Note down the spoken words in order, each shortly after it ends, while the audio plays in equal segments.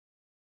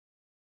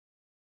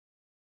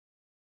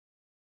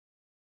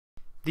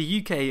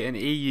The UK and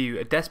EU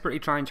are desperately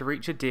trying to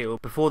reach a deal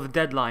before the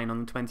deadline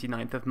on the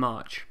 29th of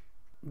March.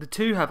 The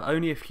two have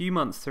only a few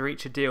months to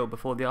reach a deal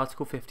before the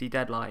Article 50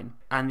 deadline,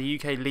 and the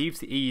UK leaves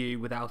the EU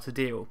without a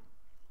deal.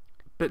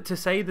 But to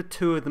say the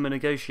two of them are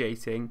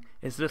negotiating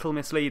is a little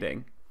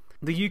misleading.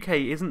 The UK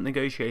isn't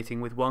negotiating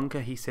with one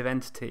cohesive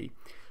entity.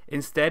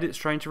 Instead, it's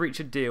trying to reach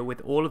a deal with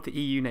all of the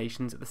EU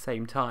nations at the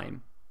same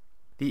time.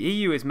 The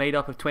EU is made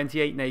up of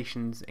 28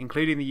 nations,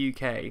 including the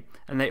UK,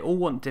 and they all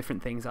want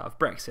different things out of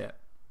Brexit.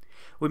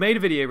 We made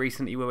a video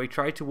recently where we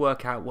tried to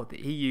work out what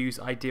the EU's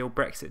ideal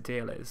Brexit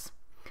deal is.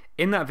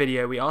 In that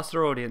video, we asked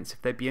our audience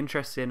if they'd be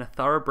interested in a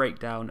thorough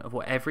breakdown of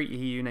what every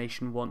EU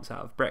nation wants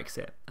out of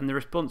Brexit, and the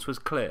response was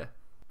clear.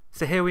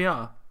 So here we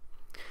are.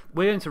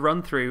 We're going to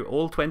run through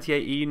all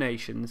 28 EU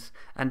nations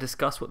and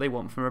discuss what they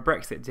want from a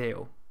Brexit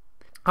deal.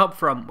 Up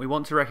front, we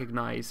want to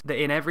recognise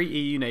that in every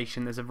EU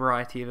nation there's a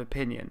variety of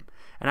opinion,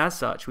 and as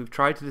such we've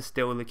tried to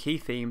distill the key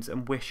themes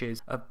and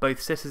wishes of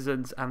both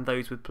citizens and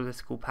those with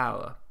political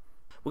power.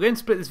 We're going to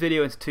split this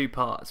video into two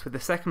parts, with the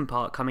second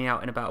part coming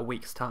out in about a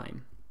week's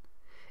time.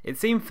 It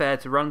seemed fair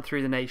to run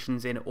through the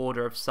nations in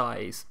order of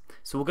size,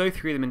 so we'll go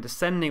through them in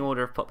descending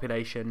order of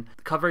population,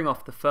 covering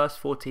off the first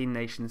 14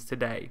 nations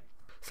today.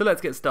 So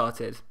let's get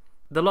started.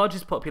 The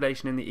largest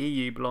population in the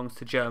EU belongs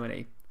to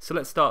Germany, so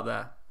let's start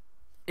there.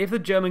 If the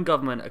German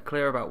government are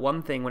clear about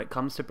one thing when it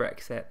comes to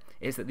Brexit,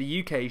 it's that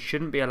the UK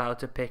shouldn't be allowed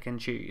to pick and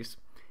choose.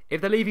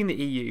 If they're leaving the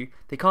EU,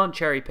 they can't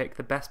cherry pick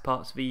the best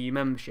parts of EU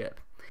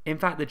membership. In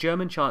fact, the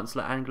German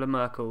Chancellor Angela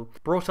Merkel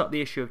brought up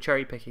the issue of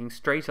cherry-picking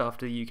straight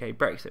after the UK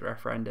Brexit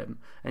referendum,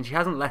 and she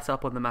hasn't let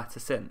up on the matter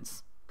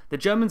since. The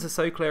Germans are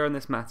so clear on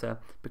this matter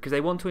because they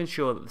want to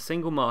ensure that the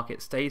single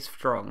market stays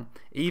strong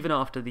even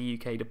after the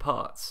UK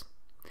departs.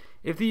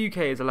 If the UK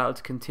is allowed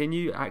to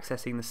continue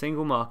accessing the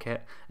single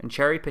market and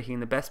cherry-picking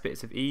the best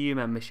bits of EU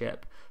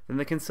membership, then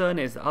the concern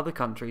is that other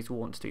countries will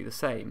want to do the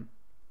same.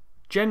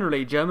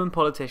 Generally, German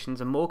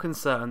politicians are more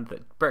concerned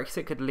that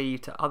Brexit could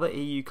lead to other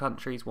EU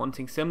countries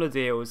wanting similar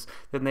deals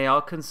than they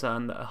are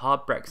concerned that a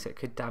hard Brexit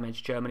could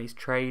damage Germany's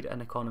trade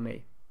and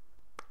economy.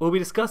 We'll be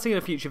discussing in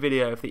a future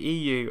video if the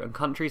EU, and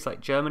countries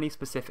like Germany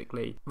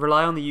specifically,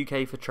 rely on the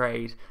UK for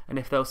trade and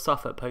if they'll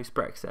suffer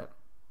post-Brexit.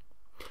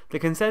 The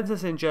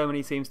consensus in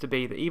Germany seems to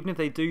be that even if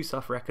they do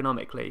suffer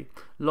economically,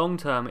 long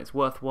term it's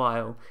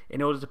worthwhile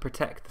in order to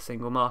protect the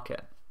single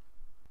market.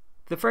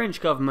 The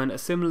French government are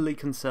similarly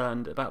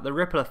concerned about the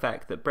ripple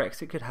effect that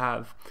Brexit could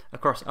have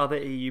across other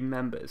EU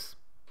members.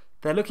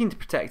 They're looking to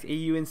protect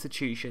EU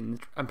institutions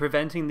and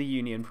preventing the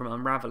Union from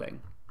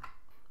unravelling.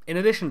 In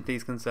addition to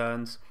these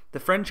concerns, the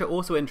French are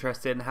also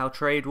interested in how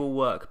trade will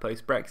work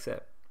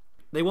post-Brexit.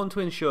 They want to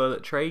ensure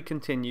that trade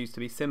continues to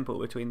be simple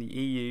between the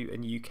EU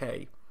and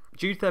UK.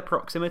 Due to their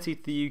proximity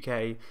to the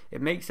UK,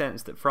 it makes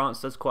sense that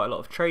France does quite a lot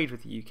of trade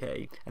with the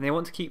UK, and they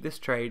want to keep this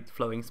trade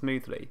flowing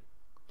smoothly.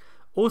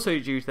 Also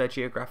due to their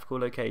geographical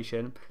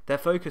location, they're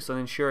focused on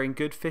ensuring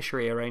good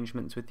fishery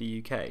arrangements with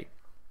the UK.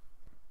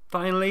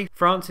 Finally,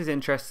 France is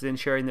interested in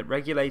ensuring that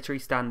regulatory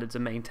standards are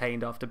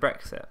maintained after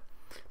Brexit.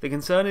 The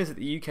concern is that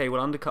the UK will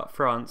undercut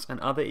France and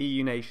other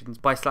EU nations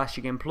by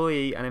slashing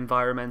employee and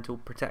environmental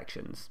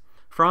protections.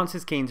 France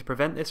is keen to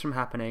prevent this from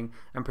happening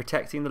and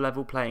protecting the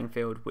level playing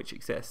field which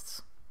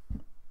exists.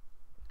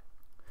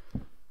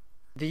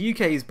 The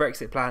UK's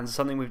Brexit plans are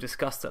something we've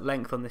discussed at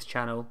length on this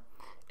channel.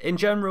 In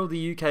general,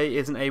 the UK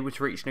isn't able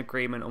to reach an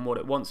agreement on what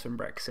it wants from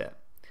Brexit.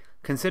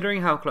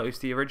 Considering how close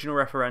the original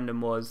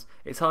referendum was,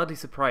 it's hardly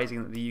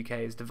surprising that the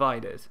UK is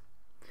divided.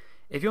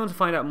 If you want to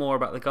find out more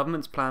about the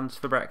government's plans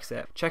for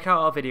Brexit, check out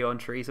our video on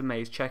Theresa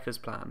May's Chequers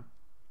plan.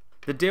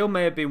 The deal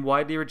may have been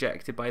widely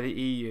rejected by the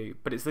EU,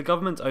 but it's the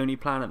government's only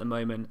plan at the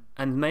moment,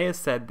 and May has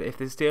said that if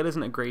this deal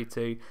isn't agreed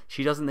to,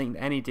 she doesn't think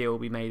that any deal will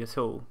be made at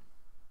all.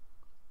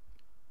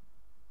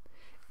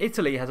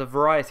 Italy has a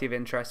variety of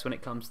interests when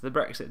it comes to the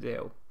Brexit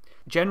deal.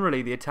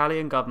 Generally, the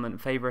Italian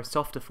government favour a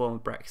softer form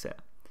of Brexit.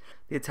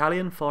 The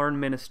Italian Foreign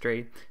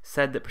Ministry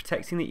said that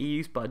protecting the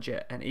EU's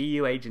budget and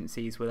EU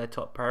agencies were their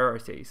top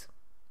priorities.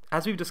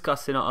 As we've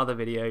discussed in our other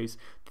videos,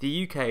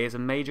 the UK is a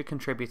major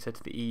contributor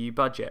to the EU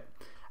budget,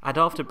 and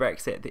after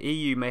Brexit the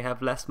EU may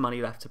have less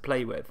money left to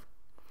play with.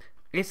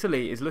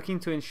 Italy is looking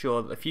to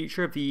ensure that the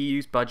future of the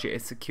EU's budget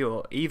is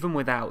secure even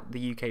without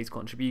the UK's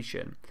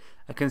contribution,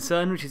 a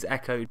concern which is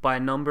echoed by a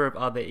number of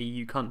other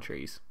EU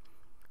countries.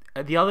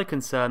 The other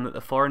concern that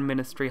the Foreign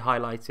Ministry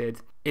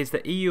highlighted is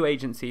that EU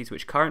agencies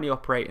which currently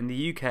operate in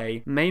the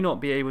UK may not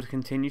be able to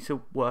continue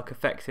to work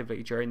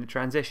effectively during the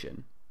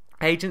transition.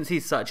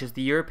 Agencies such as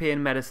the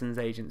European Medicines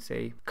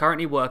Agency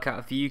currently work out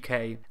of the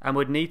UK and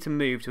would need to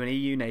move to an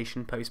EU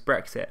nation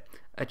post-Brexit,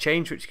 a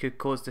change which could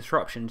cause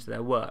disruption to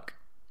their work.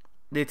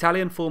 The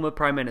Italian former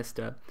Prime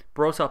Minister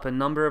brought up a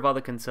number of other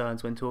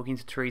concerns when talking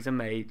to Theresa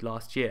May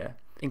last year,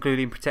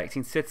 including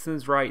protecting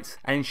citizens' rights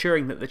and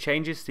ensuring that the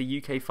changes to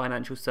UK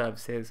financial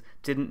services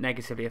didn't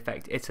negatively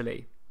affect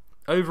Italy.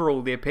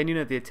 Overall, the opinion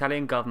of the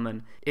Italian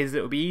government is that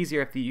it would be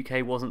easier if the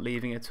UK wasn't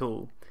leaving at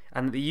all,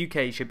 and that the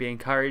UK should be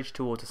encouraged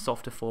towards a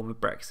softer form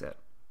of Brexit.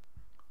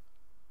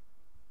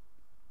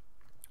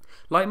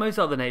 Like most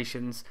other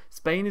nations,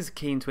 Spain is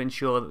keen to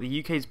ensure that the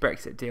UK's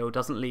Brexit deal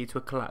doesn't lead to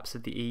a collapse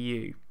of the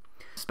EU.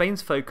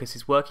 Spain's focus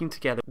is working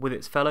together with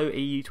its fellow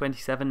EU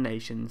 27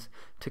 nations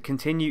to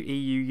continue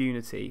EU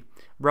unity,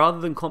 rather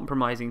than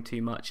compromising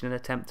too much in an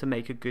attempt to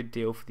make a good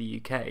deal for the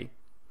UK.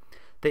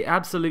 They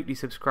absolutely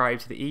subscribe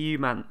to the EU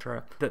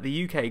mantra that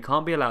the UK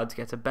can't be allowed to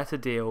get a better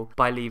deal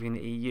by leaving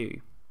the EU.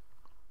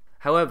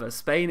 However,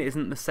 Spain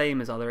isn't the same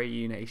as other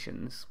EU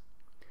nations.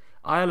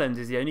 Ireland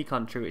is the only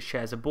country which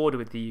shares a border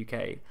with the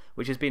UK,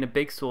 which has been a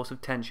big source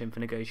of tension for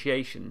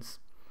negotiations.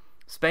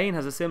 Spain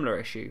has a similar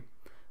issue.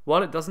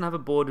 While it doesn't have a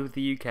border with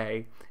the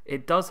UK,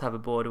 it does have a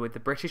border with the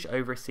British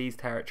overseas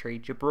territory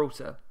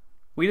Gibraltar.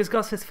 We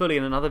discussed this fully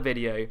in another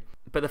video,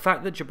 but the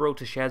fact that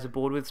Gibraltar shares a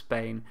border with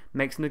Spain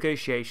makes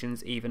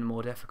negotiations even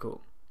more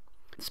difficult.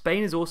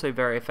 Spain is also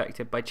very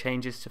affected by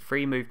changes to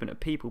free movement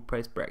of people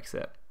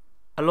post-Brexit.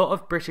 A lot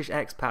of British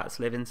expats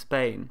live in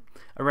Spain,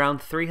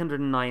 around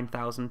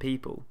 309,000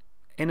 people.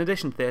 In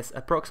addition to this,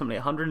 approximately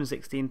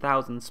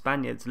 116,000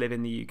 Spaniards live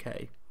in the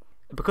UK.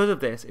 Because of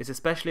this, it's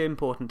especially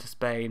important to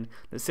Spain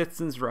that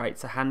citizens'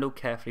 rights are handled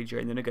carefully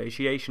during the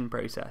negotiation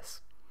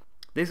process.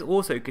 This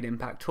also could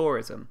impact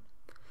tourism.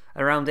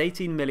 Around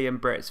 18 million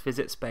Brits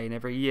visit Spain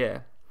every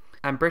year,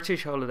 and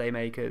British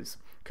holidaymakers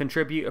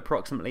contribute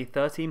approximately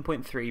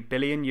 €13.3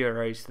 billion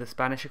to the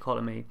Spanish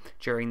economy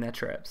during their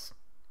trips.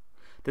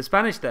 The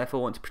Spanish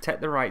therefore want to protect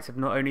the rights of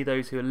not only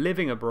those who are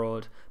living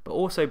abroad, but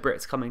also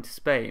Brits coming to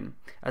Spain,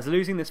 as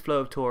losing this flow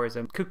of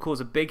tourism could cause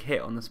a big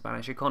hit on the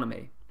Spanish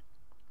economy.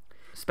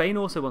 Spain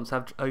also wants to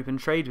have open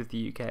trade with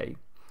the UK.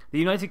 The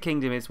United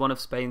Kingdom is one of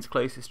Spain's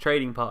closest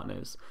trading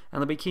partners, and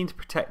they'll be keen to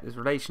protect this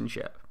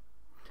relationship.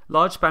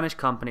 Large Spanish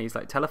companies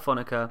like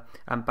Telefonica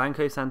and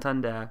Banco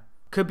Santander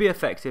could be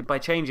affected by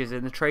changes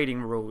in the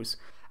trading rules,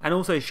 and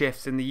also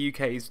shifts in the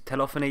UK's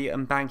telephony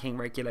and banking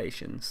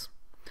regulations.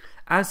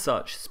 As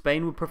such,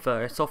 Spain would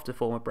prefer a softer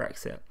form of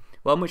Brexit,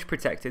 one which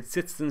protected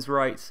citizens'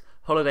 rights,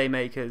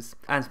 holidaymakers,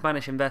 and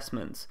Spanish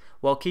investments,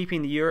 while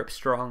keeping the Europe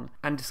strong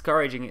and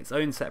discouraging its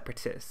own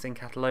separatists in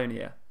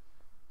Catalonia.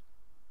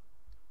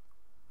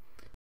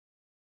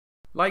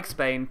 Like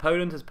Spain,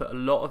 Poland has put a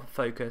lot of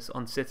focus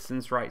on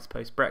citizens' rights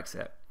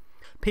post-Brexit.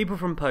 People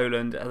from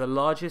Poland are the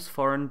largest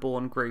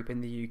foreign-born group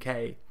in the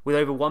UK, with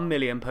over 1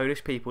 million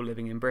Polish people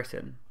living in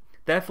Britain.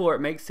 Therefore,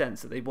 it makes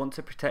sense that they want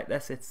to protect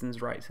their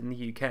citizens' rights in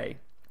the UK.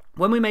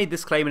 When we made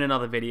this claim in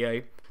another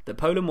video, that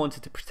Poland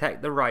wanted to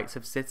protect the rights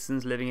of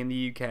citizens living in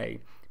the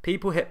UK,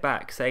 people hit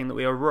back saying that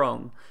we are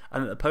wrong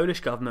and that the Polish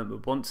government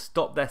would want to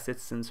stop their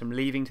citizens from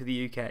leaving to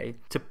the UK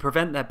to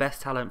prevent their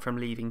best talent from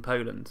leaving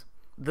Poland.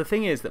 The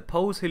thing is that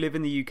Poles who live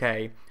in the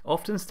UK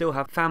often still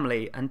have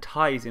family and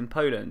ties in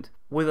Poland,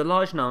 with a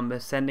large number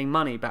sending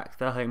money back to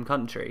their home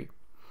country.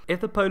 If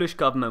the Polish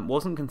government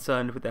wasn't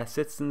concerned with their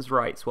citizens'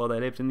 rights while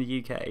they lived in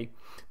the UK,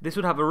 this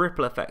would have a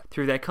ripple effect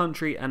through their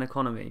country and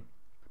economy.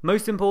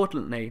 Most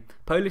importantly,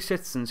 Polish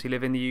citizens who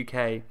live in the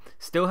UK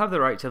still have the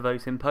right to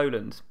vote in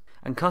Poland,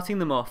 and cutting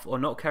them off or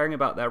not caring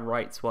about their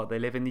rights while they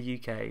live in the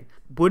UK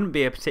wouldn't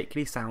be a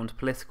particularly sound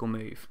political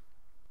move.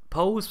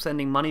 Poles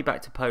sending money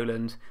back to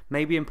Poland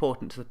may be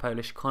important to the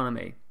Polish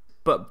economy,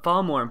 but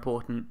far more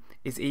important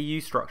is EU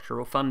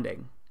structural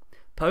funding.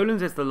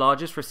 Poland is the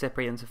largest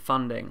recipient of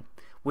funding,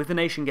 with the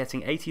nation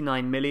getting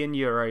 €89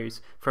 million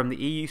from the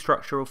EU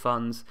structural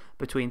funds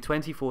between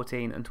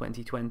 2014 and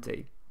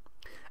 2020.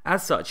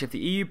 As such, if the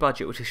EU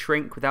budget were to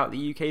shrink without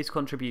the UK's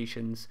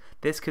contributions,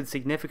 this could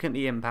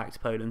significantly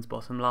impact Poland's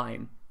bottom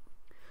line.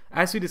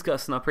 As we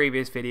discussed in our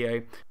previous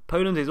video,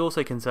 Poland is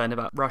also concerned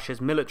about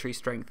Russia's military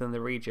strength in the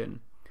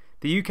region.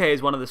 The UK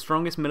is one of the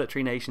strongest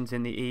military nations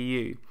in the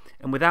EU,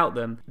 and without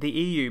them, the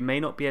EU may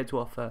not be able to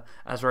offer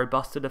as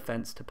robust a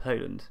defence to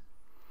Poland.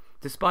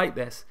 Despite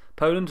this,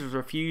 Poland has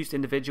refused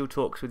individual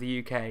talks with the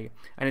UK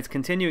and is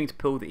continuing to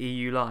pull the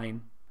EU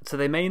line, so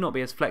they may not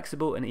be as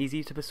flexible and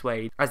easy to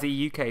persuade as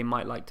the UK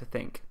might like to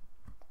think.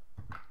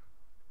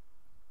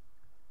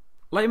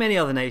 Like many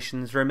other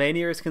nations,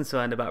 Romania is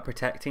concerned about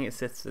protecting its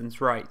citizens'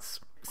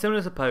 rights.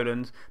 Similar to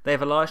Poland, they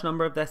have a large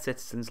number of their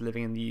citizens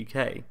living in the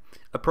UK,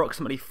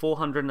 approximately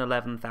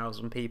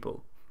 411,000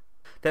 people.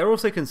 They are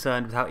also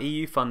concerned with how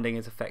EU funding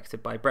is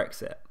affected by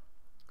Brexit.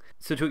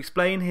 So to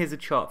explain, here's a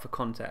chart for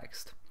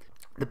context.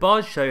 The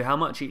bars show how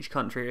much each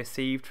country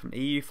received from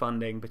EU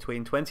funding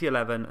between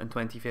 2011 and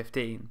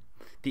 2015.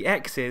 The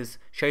X's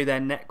show their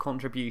net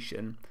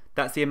contribution,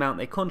 that's the amount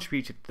they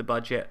contributed to the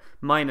budget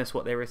minus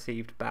what they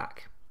received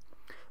back.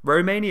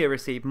 Romania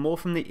received more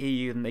from the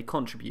EU than they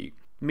contribute,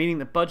 meaning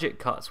that budget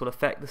cuts will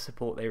affect the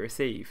support they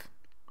receive.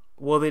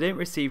 While they don't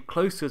receive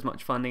close to as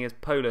much funding as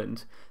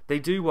Poland, they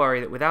do worry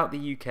that without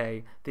the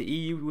UK, the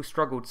EU will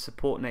struggle to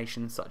support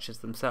nations such as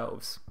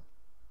themselves.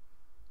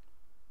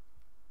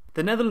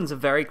 The Netherlands are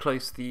very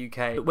close to the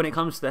UK when it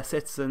comes to their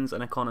citizens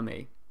and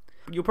economy.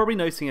 You're probably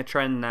noticing a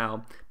trend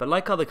now, but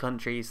like other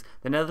countries,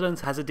 the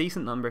Netherlands has a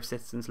decent number of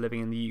citizens living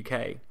in the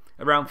UK,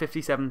 around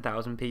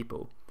 57,000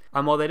 people.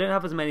 And while they don't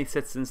have as many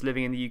citizens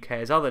living in the UK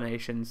as other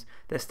nations,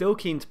 they're still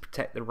keen to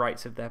protect the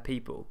rights of their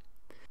people.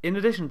 In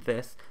addition to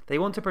this, they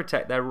want to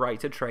protect their right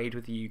to trade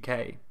with the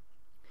UK.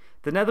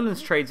 The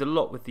Netherlands trades a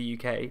lot with the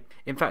UK.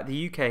 In fact,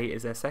 the UK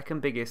is their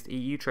second biggest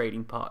EU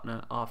trading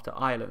partner after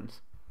Ireland.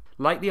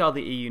 Like the other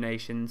EU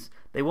nations,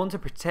 they want to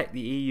protect the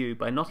EU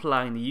by not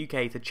allowing the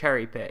UK to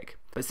cherry pick,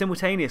 but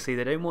simultaneously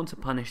they don't want to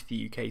punish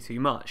the UK too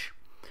much.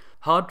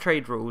 Hard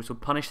trade rules will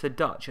punish the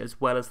Dutch as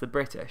well as the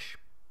British.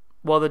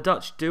 While the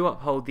Dutch do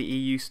uphold the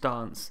EU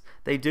stance,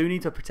 they do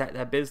need to protect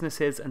their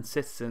businesses and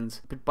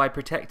citizens by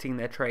protecting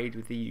their trade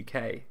with the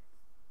UK.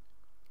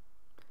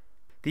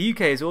 The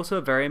UK is also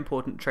a very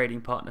important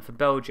trading partner for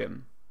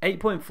Belgium.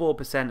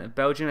 8.4% of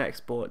Belgian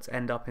exports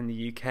end up in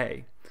the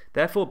UK.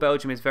 Therefore,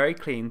 Belgium is very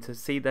keen to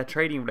see their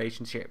trading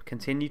relationship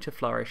continue to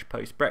flourish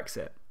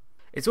post-Brexit.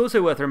 It's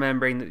also worth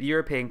remembering that the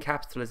European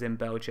capital is in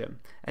Belgium,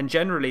 and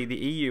generally the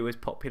EU is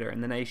popular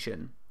in the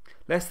nation.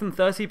 Less than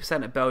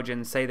 30% of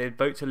Belgians say they'd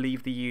vote to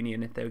leave the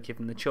Union if they were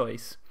given the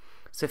choice,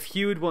 so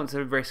few would want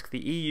to risk the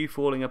EU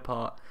falling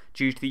apart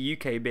due to the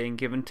UK being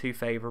given too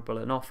favourable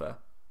an offer.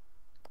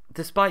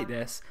 Despite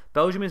this,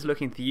 Belgium is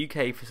looking to the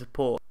UK for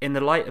support in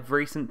the light of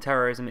recent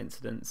terrorism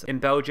incidents in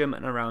Belgium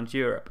and around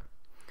Europe.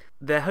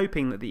 They're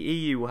hoping that the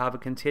EU will have a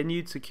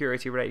continued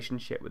security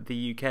relationship with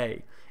the UK,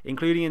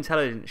 including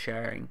intelligence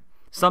sharing,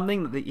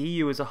 something that the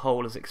EU as a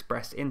whole has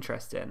expressed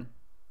interest in.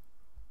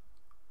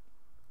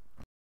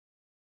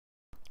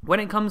 When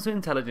it comes to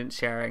intelligence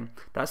sharing,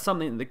 that's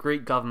something that the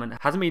Greek government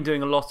hasn't been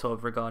doing a lot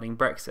of regarding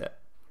Brexit.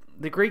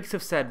 The Greeks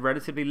have said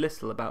relatively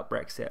little about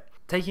Brexit,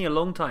 taking a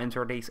long time to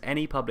release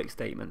any public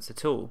statements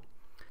at all.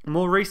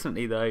 More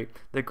recently though,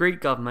 the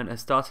Greek government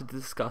has started to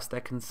discuss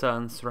their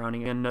concerns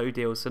surrounding a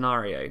no-deal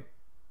scenario.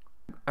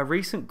 A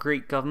recent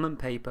Greek government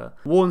paper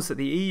warns that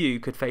the EU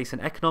could face an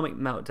economic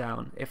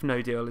meltdown if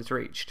no deal is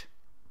reached.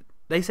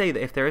 They say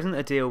that if there isn't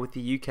a deal with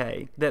the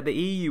UK, that the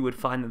EU would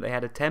find that they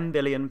had a £10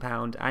 billion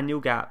annual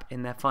gap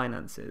in their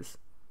finances.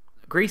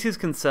 Greece's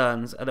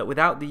concerns are that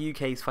without the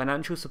UK's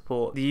financial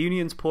support, the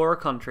Union's poorer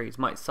countries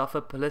might suffer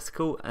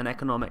political and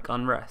economic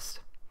unrest.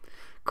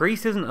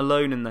 Greece isn't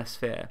alone in this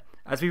fear.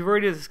 As we've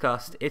already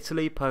discussed,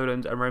 Italy,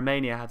 Poland and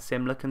Romania have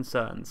similar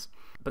concerns,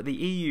 but the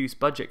EU's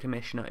budget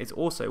commissioner is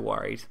also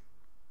worried.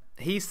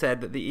 He said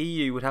that the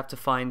EU would have to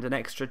find an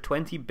extra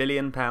 £20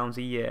 billion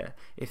a year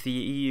if the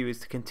EU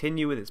is to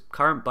continue with its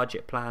current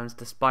budget plans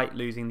despite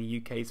losing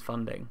the UK's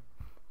funding.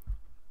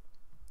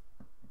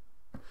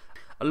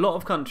 A lot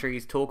of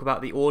countries talk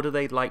about the order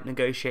they'd like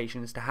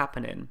negotiations to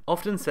happen in,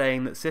 often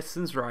saying that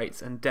citizens'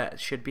 rights and debts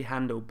should be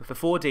handled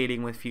before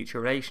dealing with future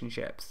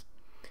relationships.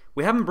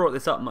 We haven't brought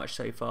this up much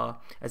so far,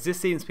 as this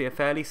seems to be a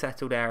fairly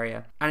settled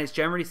area, and it's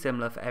generally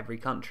similar for every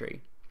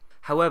country.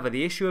 However,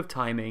 the issue of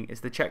timing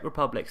is the Czech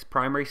Republic's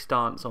primary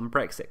stance on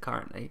Brexit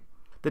currently.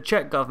 The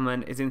Czech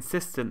government is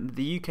insistent that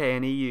the UK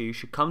and EU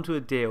should come to a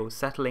deal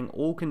settling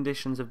all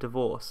conditions of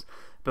divorce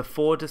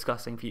before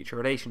discussing future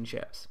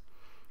relationships.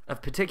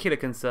 Of particular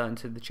concern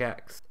to the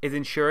Czechs is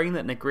ensuring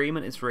that an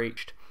agreement is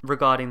reached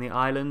regarding the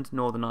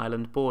Northern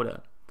Ireland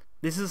border.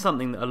 This is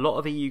something that a lot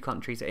of EU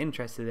countries are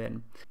interested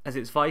in, as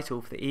it's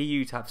vital for the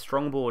EU to have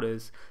strong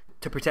borders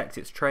to protect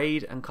its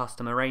trade and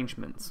custom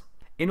arrangements.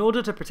 In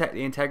order to protect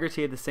the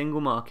integrity of the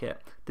single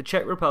market, the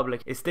Czech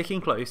Republic is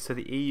sticking close to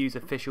the EU's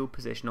official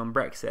position on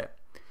Brexit.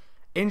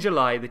 In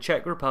July, the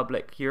Czech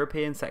Republic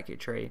European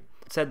Secretary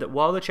said that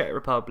while the Czech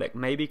Republic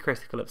may be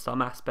critical of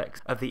some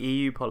aspects of the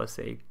EU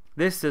policy,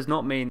 this does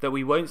not mean that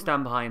we won't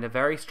stand behind a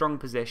very strong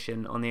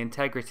position on the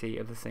integrity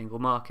of the single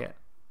market.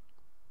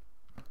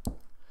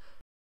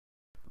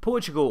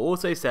 Portugal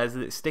also says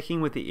that it's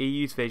sticking with the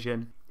EU's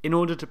vision in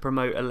order to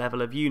promote a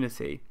level of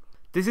unity.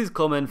 This is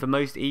common for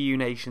most EU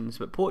nations,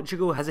 but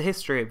Portugal has a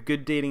history of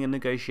good dealing and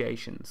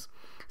negotiations,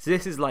 so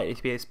this is likely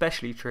to be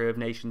especially true of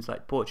nations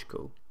like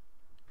Portugal.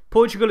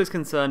 Portugal is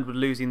concerned with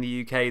losing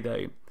the UK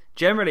though.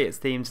 Generally it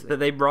seems that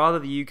they'd rather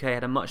the UK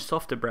had a much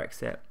softer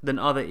Brexit than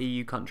other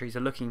EU countries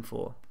are looking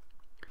for.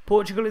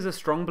 Portugal is a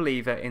strong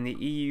believer in the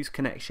EU's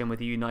connection with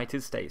the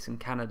United States and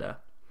Canada.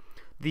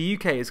 The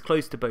UK is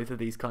close to both of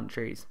these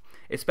countries,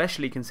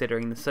 especially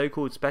considering the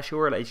so-called special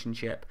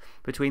relationship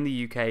between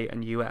the UK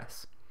and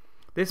US.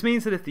 This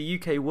means that if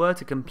the UK were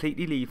to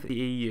completely leave the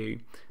EU,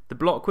 the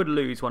bloc would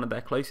lose one of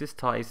their closest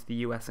ties to the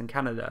US and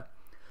Canada.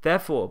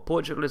 Therefore,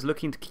 Portugal is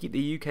looking to keep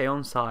the UK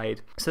on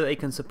side so they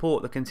can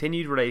support the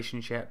continued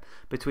relationship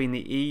between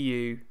the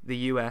EU, the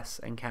US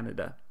and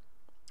Canada.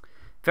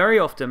 Very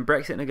often,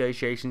 Brexit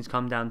negotiations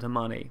come down to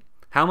money.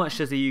 How much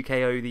does the UK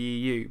owe the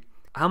EU?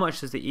 How much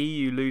does the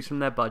EU lose from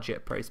their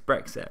budget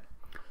post-Brexit?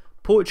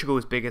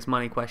 Portugal's biggest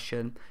money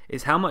question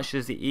is how much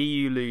does the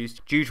EU lose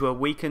due to a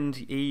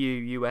weakened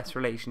EU-US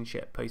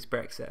relationship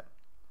post-Brexit?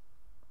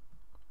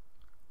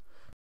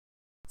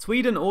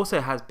 Sweden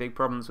also has big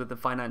problems with the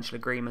financial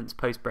agreements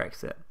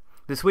post-Brexit.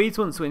 The Swedes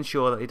want to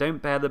ensure that they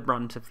don't bear the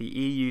brunt of the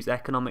EU's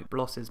economic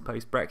losses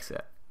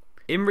post-Brexit.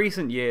 In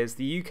recent years,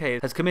 the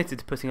UK has committed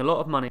to putting a lot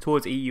of money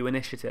towards EU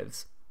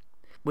initiatives.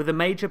 With a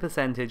major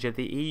percentage of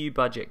the EU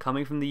budget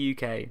coming from the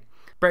UK,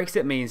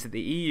 Brexit means that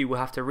the EU will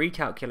have to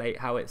recalculate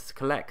how it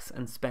collects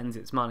and spends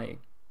its money.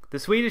 The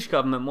Swedish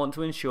government want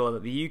to ensure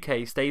that the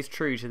UK stays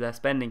true to their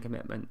spending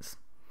commitments.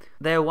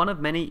 They are one of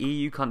many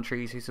EU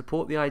countries who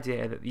support the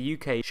idea that the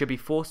UK should be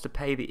forced to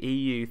pay the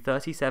EU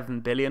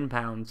 £37 billion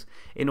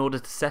in order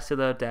to settle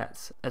their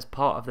debts as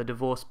part of the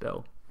divorce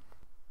bill.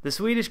 The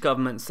Swedish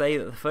government say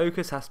that the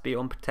focus has to be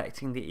on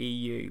protecting the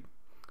EU.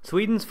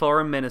 Sweden's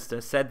foreign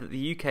minister said that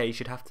the UK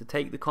should have to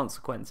take the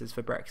consequences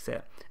for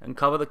Brexit and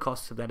cover the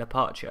costs of their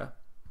departure.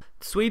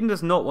 Sweden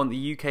does not want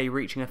the UK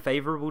reaching a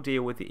favourable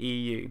deal with the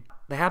EU.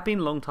 They have been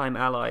long-time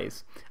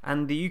allies,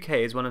 and the UK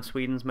is one of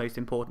Sweden's most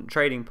important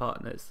trading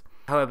partners.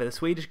 However, the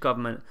Swedish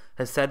government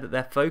has said that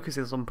their focus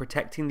is on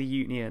protecting the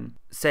Union,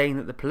 saying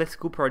that the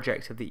political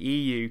project of the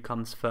EU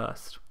comes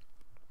first.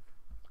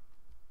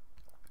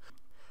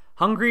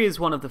 Hungary is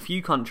one of the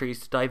few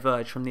countries to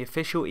diverge from the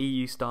official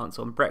EU stance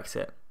on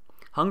Brexit.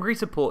 Hungary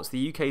supports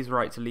the UK's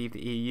right to leave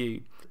the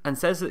EU, and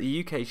says that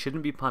the UK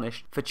shouldn't be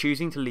punished for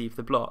choosing to leave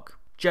the bloc.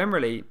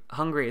 Generally,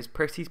 Hungary is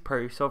pretty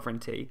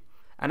pro-sovereignty,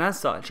 and as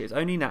such it's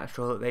only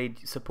natural that they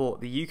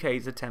support the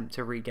UK's attempt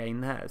to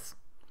regain theirs.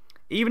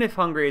 Even if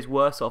Hungary is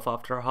worse off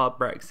after a hard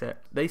Brexit,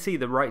 they see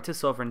the right to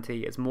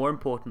sovereignty as more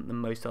important than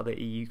most other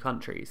EU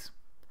countries.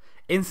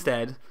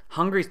 Instead,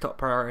 Hungary's top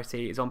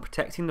priority is on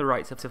protecting the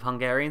rights of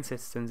Hungarian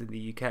citizens in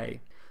the UK.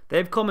 They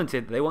have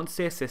commented that they want to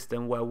see a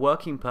system where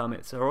working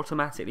permits are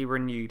automatically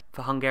renewed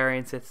for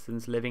Hungarian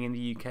citizens living in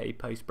the UK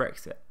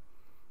post-Brexit.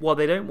 While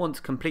they don't want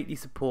to completely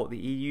support the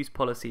EU's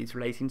policies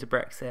relating to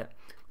Brexit,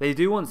 they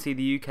do want to see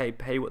the UK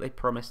pay what they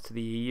promised to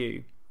the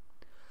EU.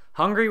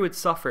 Hungary would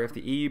suffer if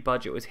the EU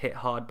budget was hit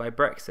hard by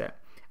Brexit,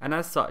 and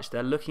as such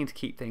they're looking to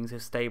keep things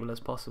as stable as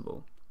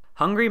possible.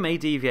 Hungary may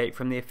deviate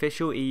from the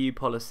official EU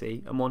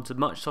policy and want a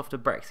much softer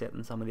Brexit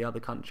than some of the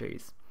other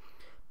countries.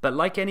 But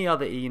like any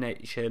other EU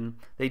nation,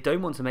 they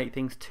don't want to make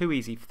things too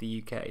easy for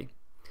the UK.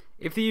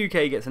 If the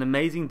UK gets an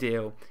amazing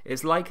deal,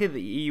 it's likely that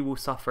the EU will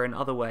suffer in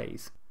other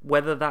ways,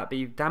 whether that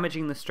be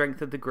damaging the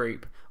strength of the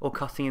group or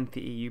cutting into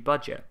the EU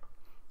budget.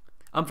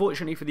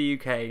 Unfortunately for the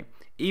UK,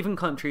 even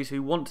countries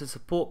who want to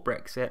support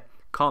Brexit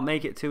can't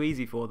make it too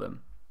easy for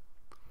them.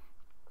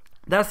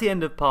 That's the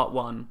end of part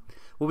 1.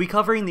 We'll be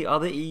covering the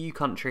other EU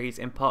countries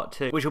in part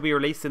 2, which will be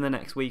released in the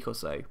next week or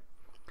so.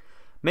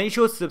 Make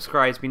sure to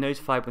subscribe to be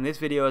notified when this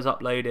video is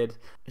uploaded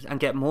and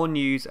get more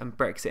news and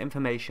Brexit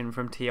information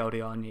from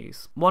TLDR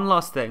News. One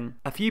last thing,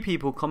 a few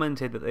people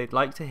commented that they'd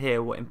like to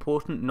hear what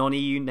important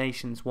non-EU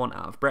nations want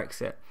out of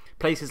Brexit,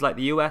 places like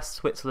the US,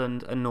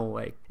 Switzerland and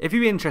Norway. If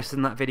you're interested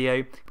in that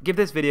video, give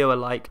this video a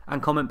like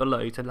and comment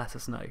below to let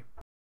us know.